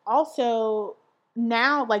 I also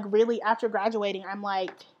now, like, really after graduating, I'm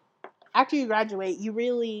like, after you graduate, you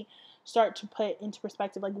really start to put into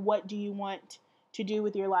perspective, like, what do you want to do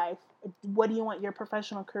with your life? What do you want your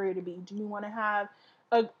professional career to be? Do you want to have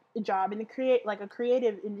a job in the like a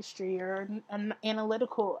creative industry or an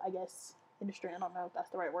analytical, I guess, industry? I don't know if that's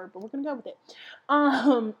the right word, but we're gonna go with it.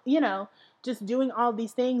 You know, just doing all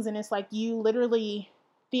these things, and it's like you literally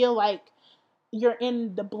feel like you're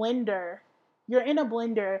in the blender. You're in a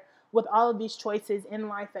blender with all of these choices in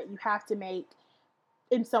life that you have to make,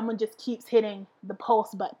 and someone just keeps hitting the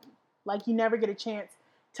pulse button. Like you never get a chance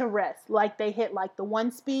to rest. Like they hit like the 1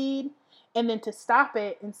 speed, and then to stop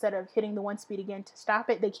it, instead of hitting the 1 speed again to stop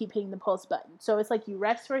it, they keep hitting the pulse button. So it's like you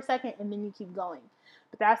rest for a second and then you keep going.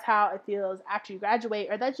 But that's how it feels after you graduate,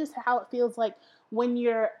 or that's just how it feels like when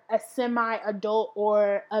you're a semi-adult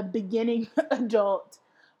or a beginning adult.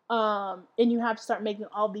 And you have to start making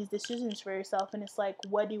all these decisions for yourself, and it's like,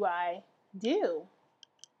 what do I do?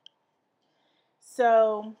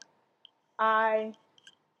 So I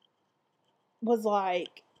was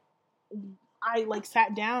like, I like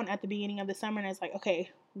sat down at the beginning of the summer and I was like,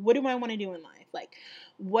 okay, what do I want to do in life? Like,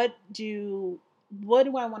 what do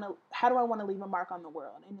I want to, how do I want to leave a mark on the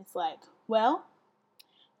world? And it's like, well,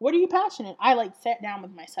 what are you passionate? I like sat down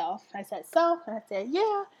with myself. I said, and I said,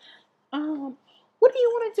 yeah, what do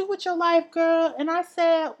you want to do with your life, girl? And I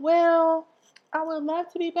said, well, I would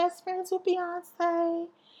love to be best friends with Beyonce.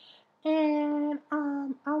 And I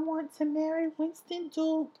want to marry Winston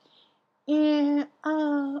Duke. And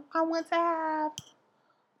I want to have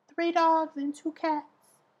 3 dogs and 2 cats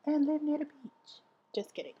and live near the beach.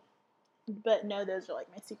 Just kidding. But no, those are like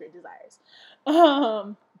my secret desires.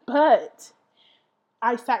 But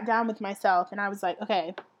I sat down with myself and I was like,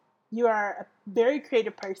 okay, you are a very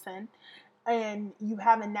creative person and you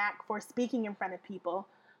have a knack for speaking in front of people,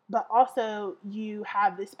 but also you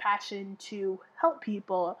have this passion to help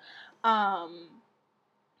people and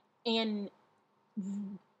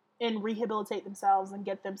rehabilitate themselves and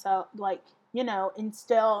get themselves, like, you know,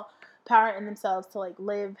 instill power in themselves to like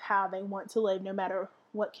live how they want to live no matter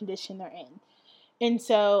what condition they're in. And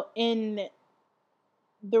so in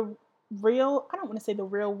the real, I don't want to say the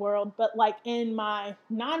real world, but like in my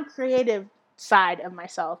non-creative side of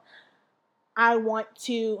myself, I want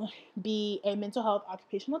to be a mental health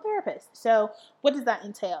occupational therapist. So what does that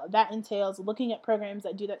entail? That entails looking at programs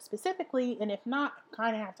that do that specifically, and if not,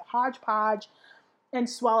 kind of have to hodgepodge and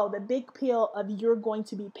swallow the big pill of you're going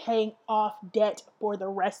to be paying off debt for the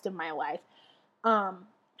rest of my life.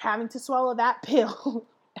 Having to swallow that pill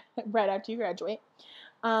right after you graduate.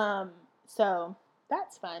 So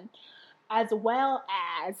that's fun. As well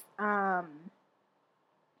as,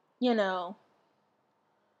 you know,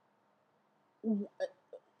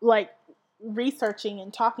 like researching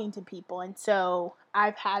and talking to people. And so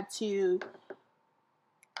I've had to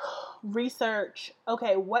research,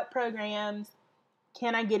 okay, what programs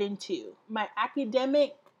can I get into? My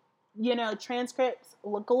academic, you know, transcripts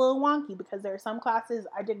look a little wonky because there are some classes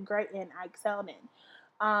I did great in, I excelled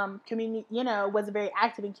in. Community, you know, was very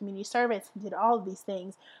active in community service and did all of these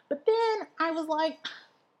things. But then I was like,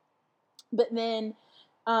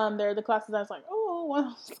 there are the classes I was like, oh,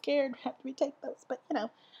 well, I'm scared to have to retake those. But, you know,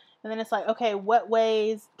 and then it's like, okay, what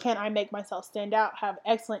ways can I make myself stand out, have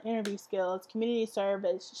excellent interview skills, community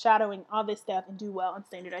service, shadowing, all this stuff, and do well on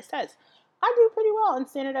standardized tests? I do pretty well on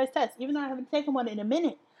standardized tests, even though I haven't taken one in a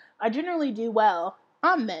minute. I generally do well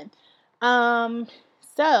on them.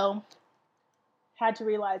 So had to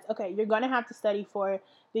realize, okay, you're going to have to study for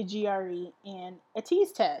the GRE and a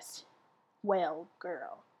TEAS test. Well,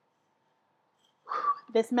 girl,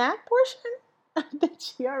 this math portion of the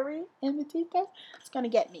GRE and the TEAS test is going to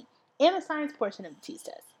get me. And the science portion of the TEAS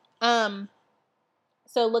test.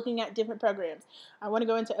 So looking at different programs. I want to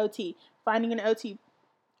go into OT. Finding an OT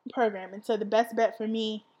program. And so the best bet for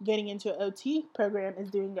me getting into an OT program is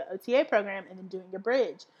doing the OTA program and then doing a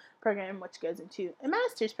bridge program, which goes into a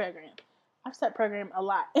master's program. I've said program a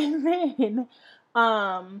lot. And then,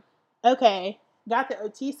 okay, got the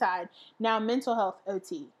OT side. Now mental health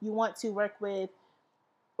OT. You want to work with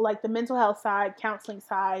like the mental health side, counseling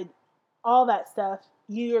side, all that stuff.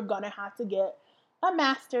 You're going to have to get a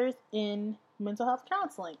master's in mental health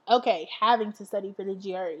counseling. Okay, having to study for the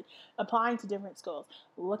GRE, applying to different schools,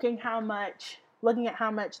 looking at how much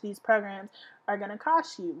these programs are going to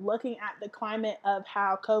cost you, looking at the climate of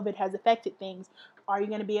how COVID has affected things. Are you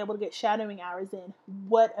going to be able to get shadowing hours in?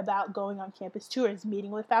 What about going on campus tours,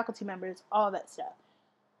 meeting with faculty members, all that stuff?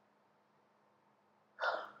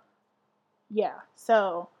 Yeah,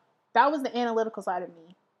 so that was the analytical side of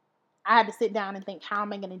me. I had to sit down and think, how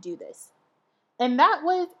am I going to do this? And that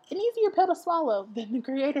was an easier pill to swallow than the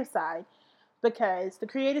creative side, because the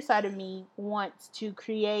creative side of me wants to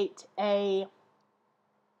create a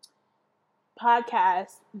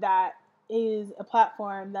podcast that is a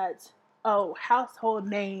platform that's household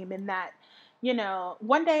name, and that, you know,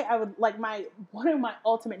 one day I would like one of my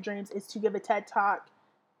ultimate dreams is to give a TED talk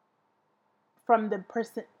from the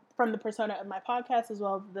persona of my podcast, as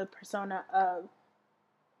well as the persona of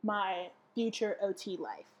my future OT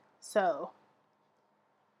life. So,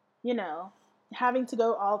 you know, having to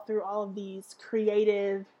go all through all of these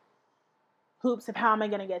creative hoops of how am I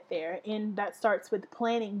going to get there. And that starts with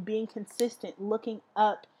planning, being consistent, looking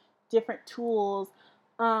up different tools,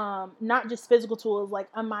 not just physical tools like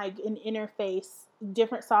a mic, an interface,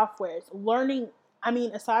 different softwares, learning. I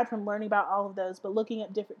mean, aside from learning about all of those, but looking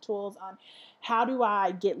at different tools on how do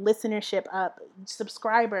I get listenership up,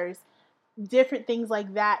 subscribers, different things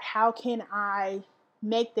like that. How can I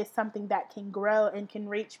make this something that can grow and can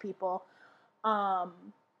reach people? And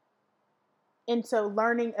so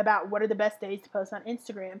learning about what are the best days to post on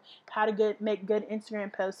Instagram, how to make good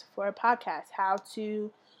Instagram posts for a podcast, how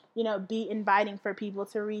to, you know, be inviting for people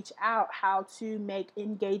to reach out, how to make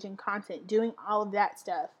engaging content, doing all of that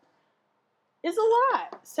stuff is a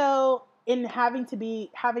lot. So in having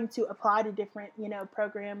to apply to different, you know,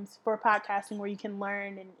 programs for podcasting where you can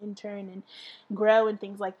learn and intern and grow and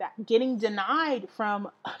things like that, getting denied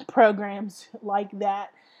from programs like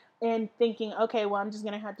that, and thinking, okay, well, I'm just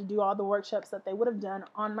going to have to do all the workshops that they would have done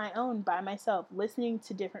on my own by myself, listening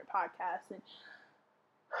to different podcasts. And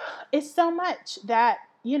it's so much that,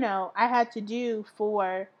 you know, I had to do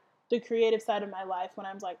for the creative side of my life, when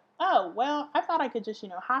I was like, oh, well, I thought I could just, you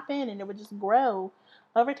know, hop in and it would just grow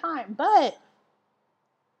over time. But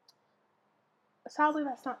sadly,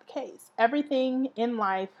 that's not the case. Everything in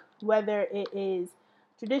life, whether it is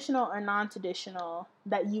traditional or non-traditional,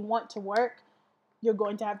 that you want to work, you're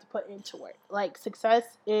going to have to put into work. Like, success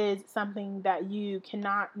is something that you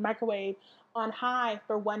cannot microwave on high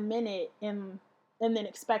for 1 minute and then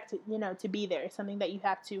expect it, you know, to be there. It's something that you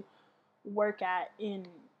have to work at and,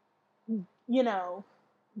 you know,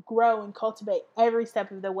 grow and cultivate every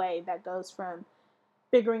step of the way. That goes from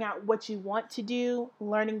figuring out what you want to do,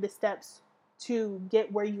 learning the steps to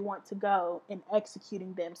get where you want to go, and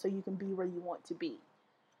executing them so you can be where you want to be.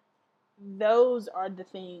 Those are the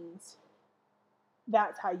things.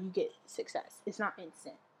 That's how you get success. It's not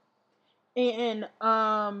instant. And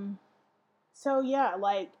so yeah,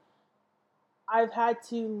 like, I've had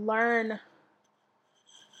to learn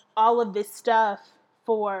all of this stuff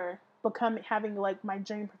for having like my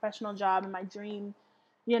dream professional job and my dream,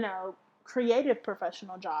 you know, creative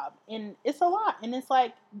professional job. And it's a lot. And it's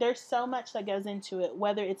like, there's so much that goes into it,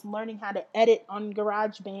 whether it's learning how to edit on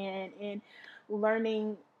GarageBand and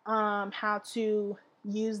learning how to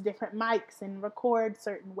use different mics and record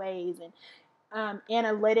certain ways, and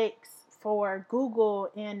analytics for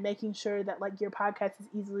Google, and making sure that like your podcast is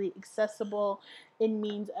easily accessible in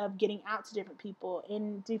means of getting out to different people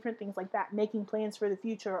and different things like that. Making plans for the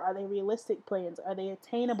future. Are they realistic plans? Are they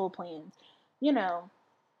attainable plans? You know,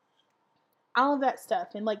 all of that stuff,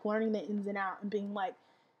 and like learning the ins and outs and being like,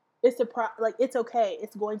 it's okay.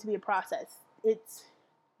 It's going to be a process. It's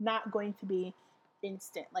not going to be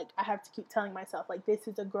instant. Like, I have to keep telling myself, like, this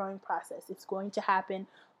is a growing process. It's going to happen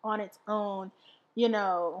on its own. You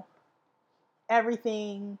know,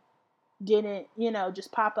 everything didn't, you know,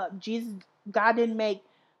 just pop up. God didn't make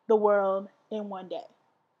the world in one day.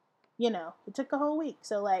 You know, it took a whole week.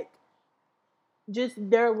 So like, just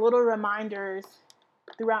there are little reminders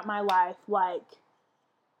throughout my life, like,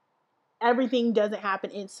 everything doesn't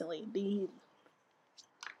happen instantly.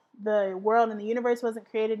 The world and the universe wasn't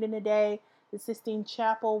created in a day. The Sistine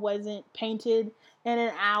Chapel wasn't painted in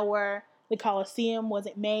an hour. The Colosseum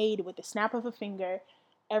wasn't made with the snap of a finger.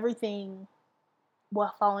 Everything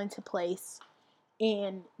will fall into place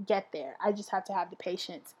and get there. I just have to have the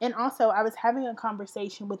patience. And also, I was having a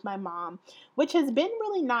conversation with my mom, which has been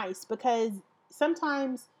really nice, because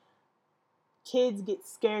sometimes kids get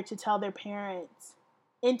scared to tell their parents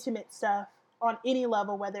intimate stuff on any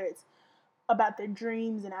level, whether it's about their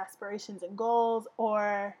dreams and aspirations and goals,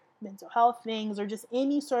 or mental health things, or just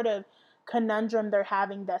any sort of conundrum they're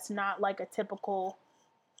having that's not like a typical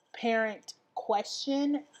parent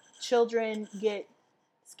question. Children get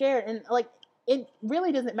scared, and like, it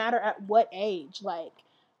really doesn't matter at what age. Like,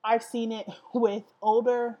 I've seen it with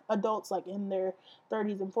older adults, like in their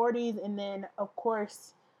 30s and 40s. And then, of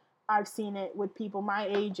course, I've seen it with people my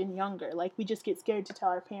age and younger. Like, we just get scared to tell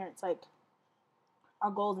our parents, like, our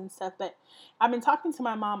goals and stuff. But I've been talking to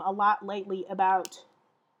my mom a lot lately about,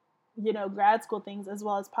 grad school things as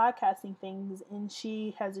well as podcasting things. And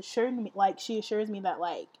she has assured me, she assures me that,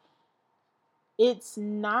 it's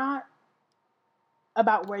not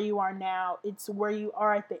about where you are now, it's where you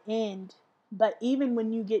are at the end. But even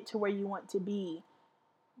when you get to where you want to be,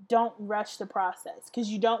 don't rush the process, because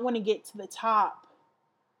you don't want to get to the top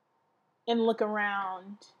and look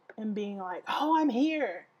around and being like, oh, I'm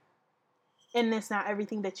here. And it's not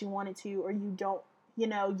everything that you wanted to, or you don't,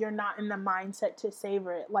 you're not in the mindset to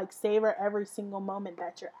savor it. Like, savor every single moment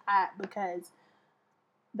that you're at, because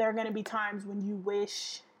there are going to be times when you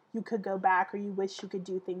wish you could go back, or you wish you could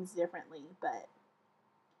do things differently. But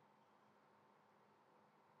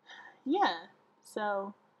yeah,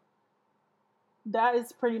 so that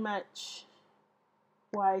is pretty much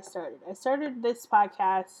why I started. I started this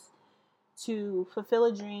podcast to fulfill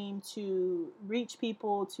a dream, to reach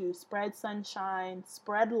people, to spread sunshine,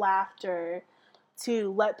 spread laughter,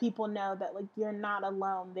 to let people know that, like, you're not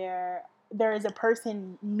alone. There is a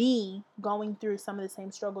person, me, going through some of the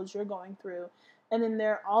same struggles you're going through. And then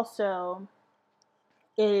there also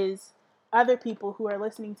is other people who are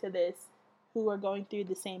listening to this who are going through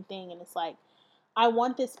the same thing. And it's like, I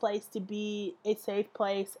want this place to be a safe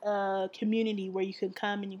place, a community where you can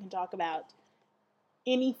come and you can talk about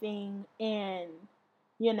anything and,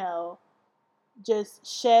 just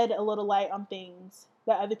shed a little light on things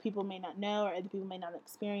that other people may not know or other people may not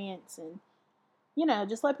experience. And,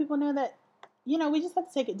 just let people know that, we just have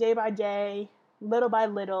to take it day by day, little by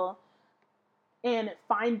little, and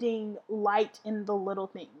finding light in the little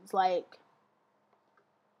things. Like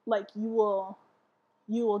you will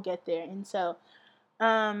get there. And so,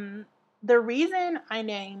 the reason I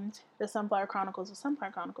named the Sunflower Chronicles the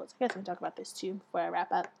Sunflower Chronicles, I guess we can talk about this too before I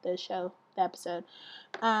wrap up the episode.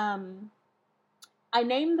 I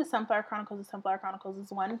named the Sunflower Chronicles the Sunflower Chronicles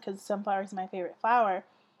as one, because sunflower is my favorite flower,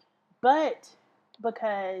 but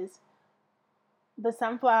because the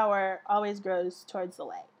sunflower always grows towards the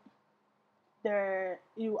light.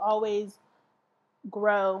 You always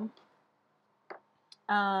grow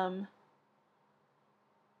that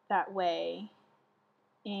way.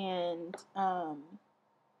 And I'm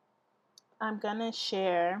gonna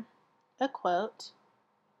share a quote.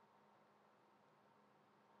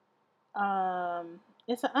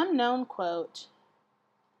 It's an unknown quote,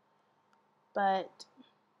 but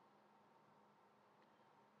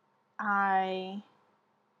I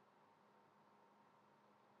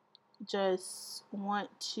just want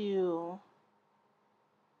to,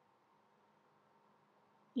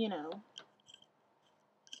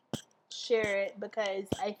 share it, because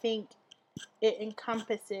I think it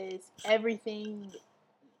encompasses everything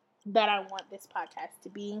that I want this podcast to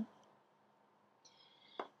be.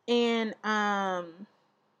 And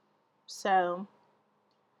so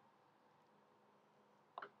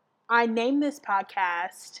I named this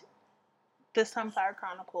podcast the Sunflower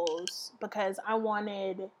Chronicles because I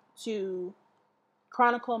wanted to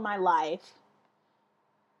chronicle my life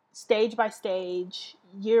stage by stage,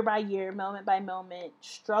 year by year, moment by moment,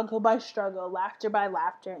 struggle by struggle, laughter by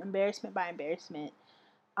laughter, embarrassment by embarrassment.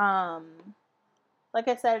 Like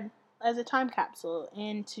I said, as a time capsule,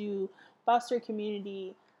 and to foster a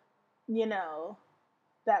community,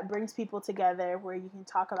 that brings people together, where you can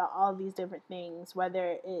talk about all of these different things,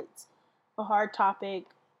 whether it's a hard topic,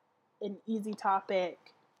 an easy topic.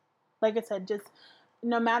 Like I said, just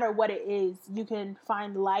no matter what it is, you can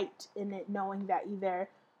find light in it, knowing that either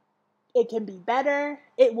it can be better,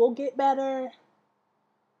 it will get better,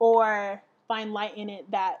 or find light in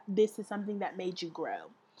it that this is something that made you grow.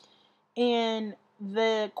 And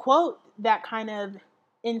the quote that kind of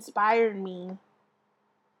inspired me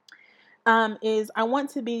is, I want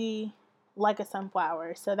to be like a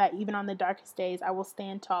sunflower, so that even on the darkest days, I will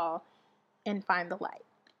stand tall and find the light.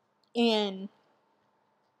 And,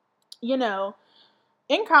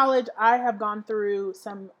 in college, I have gone through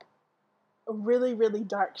some really, really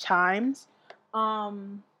dark times,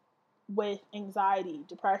 with anxiety,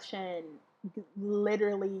 depression,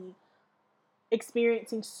 literally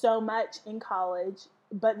experiencing so much in college.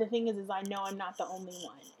 But the thing is I know I'm not the only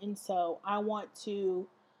one. And so I want to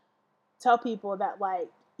tell people that, like,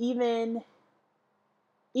 even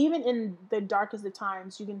in the darkest of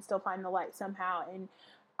times, you can still find the light somehow. And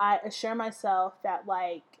I assure myself that,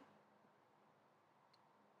 like,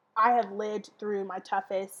 I have lived through my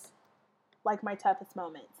toughest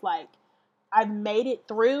moments. Like, I've made it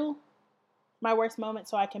through, my worst moment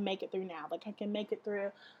so I can make it through now. Like, I can make it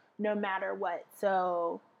through no matter what.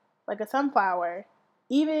 So, like a sunflower,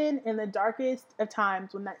 even in the darkest of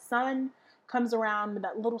times, when that sun comes around with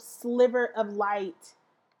that little sliver of light,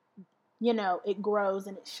 you know, it grows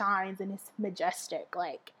and it shines and it's majestic.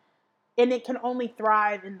 Like, and it can only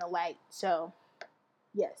thrive in the light. So,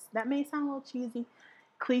 yes, that may sound a little cheesy,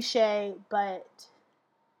 cliche, but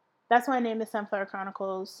that's why I named the Sunflower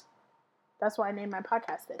Chronicles. That's why I named my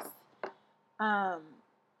podcast this.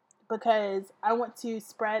 Because I want to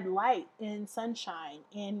spread light and sunshine,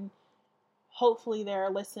 and hopefully there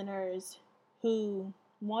are listeners who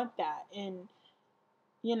want that. And,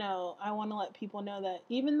 you know, I want to let people know that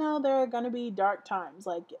even though there are going to be dark times,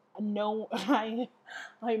 like, no,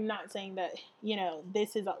 I'm not saying that, you know,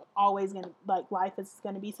 this is always going to, like, life is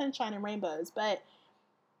going to be sunshine and rainbows, but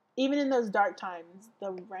even in those dark times,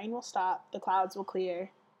 the rain will stop, the clouds will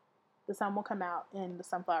clear, the sun will come out, and the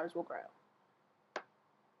sunflowers will grow.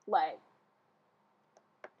 Like,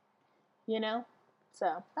 you know?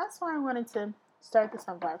 So that's why I wanted to start the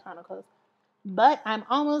Sunflower Chronicles. But I'm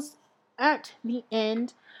almost at the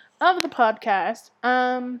end of the podcast.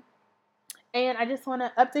 And I just want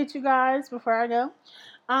to update you guys before I go.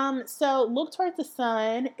 So Look Towards the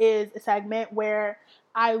Sun is a segment where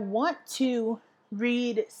I want to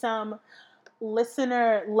read some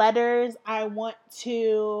listener letters. I want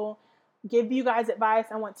to give you guys advice.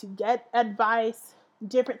 I want to get advice,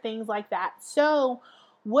 different things like that. So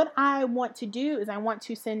what I want to do is I want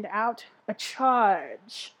to send out a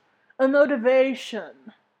charge, a motivation,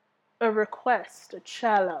 a request, a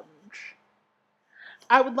challenge.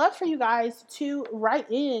 I would love for you guys to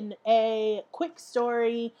write in a quick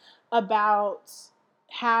story about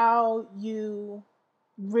how you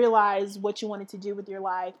realize what you wanted to do with your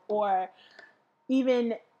life, or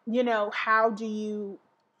even, you know, how do you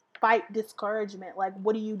fight discouragement? Like,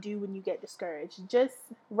 what do you do when you get discouraged? Just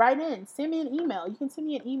write in. Send me an email. You can send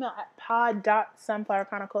me an email at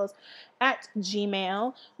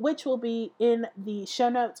pod.sunflowerchronicles@gmail, which will be in the show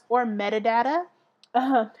notes or metadata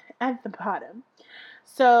at the bottom.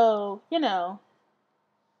 So, you know,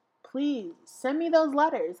 please send me those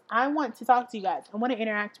letters. I want to talk to you guys. I want to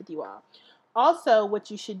interact with you all. Also,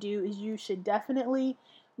 what you should do is you should definitely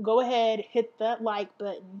go ahead, hit the like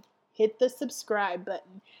button, hit the subscribe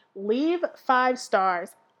button, leave 5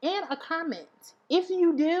 stars and a comment. If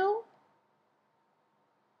you do,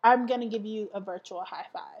 I'm going to give you a virtual high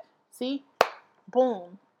five. See?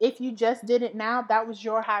 Boom. If you just did it now, that was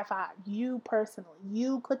your high five. You personally.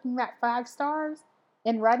 You clicking that 5 stars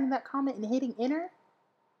and writing that comment and hitting enter.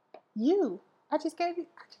 I just gave you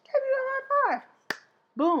a high five.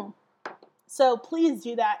 Boom. So please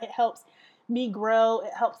do that. It helps me grow.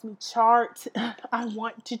 It helps me chart. I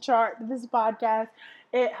want to chart this podcast.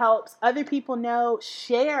 It helps other people know.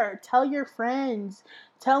 Share. Tell your friends.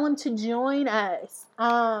 Tell them to join us.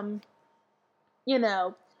 You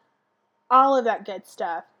know, all of that good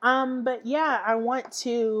stuff. But yeah, I want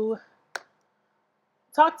to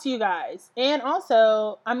talk to you guys. And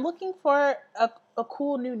also, I'm looking for a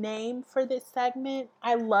cool new name for this segment.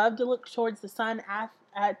 I love to look towards the sun at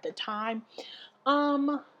the time.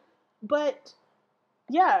 But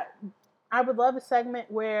yeah, I would love a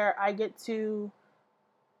segment where I get to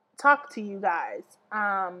talk to you guys.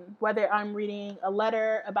 Whether I'm reading a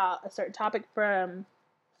letter about a certain topic from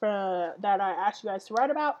that I asked you guys to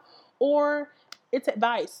write about, or it's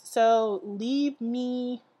advice. So leave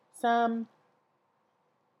me some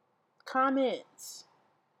comments,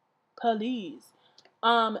 please.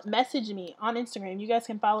 Message me on Instagram. You guys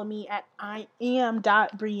can follow me at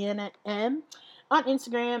iam.briannam on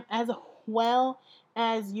Instagram, as well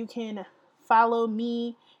as you can follow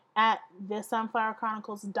me at the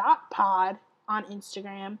sunflowerchronicles.pod on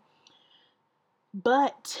Instagram.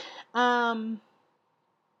 But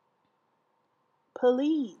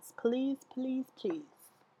please,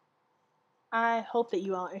 I hope that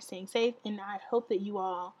you all are staying safe, and I hope that you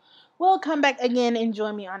all will come back again and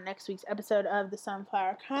join me on next week's episode of the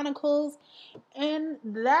Sunflower Chronicles. And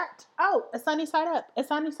a Sunny Side Up. A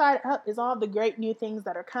Sunny Side Up is all the great new things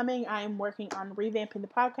that are coming. I am working on revamping the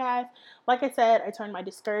podcast. Like I said, I turned my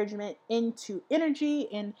discouragement into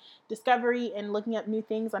energy and discovery, and looking up new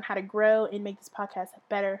things on how to grow and make this podcast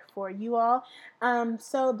better for you all.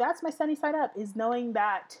 So that's my Sunny Side Up, is knowing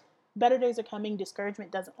that better days are coming.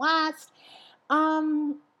 Discouragement doesn't last.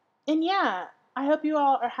 And yeah, I hope you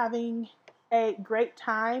all are having a great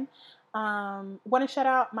time. Want to shout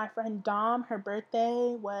out my friend Dom. Her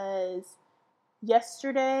birthday was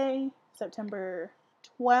yesterday, September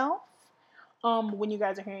 12th. When you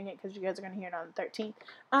guys are hearing it, because you guys are going to hear it on the 13th.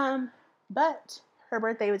 But her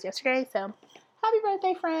birthday was yesterday, so Happy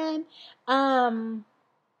birthday, friend.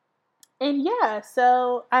 And yeah,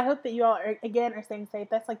 so I hope that you all are staying safe.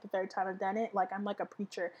 That's like the third time I've done it. Like I'm like a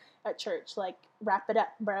preacher at church. Like wrap it up,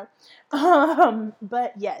 bro.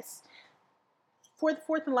 But yes, for the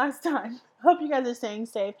fourth and last time, hope you guys are staying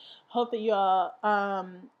safe. Hope that you all are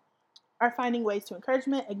finding ways to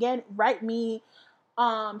encouragement. Again, write me,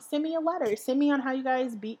 send me a letter, send me on how you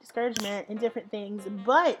guys beat discouragement and different things.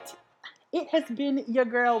 But it has been your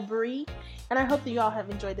girl Bree, and I hope that you all have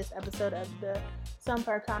enjoyed this episode of the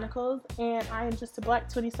Sunflower Chronicles. And I am just a black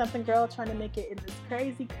 20-something girl trying to make it in this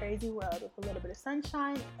crazy, crazy world with a little bit of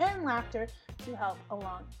sunshine and laughter to help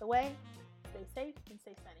along the way. Stay safe and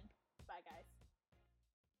stay sunny. Bye, guys.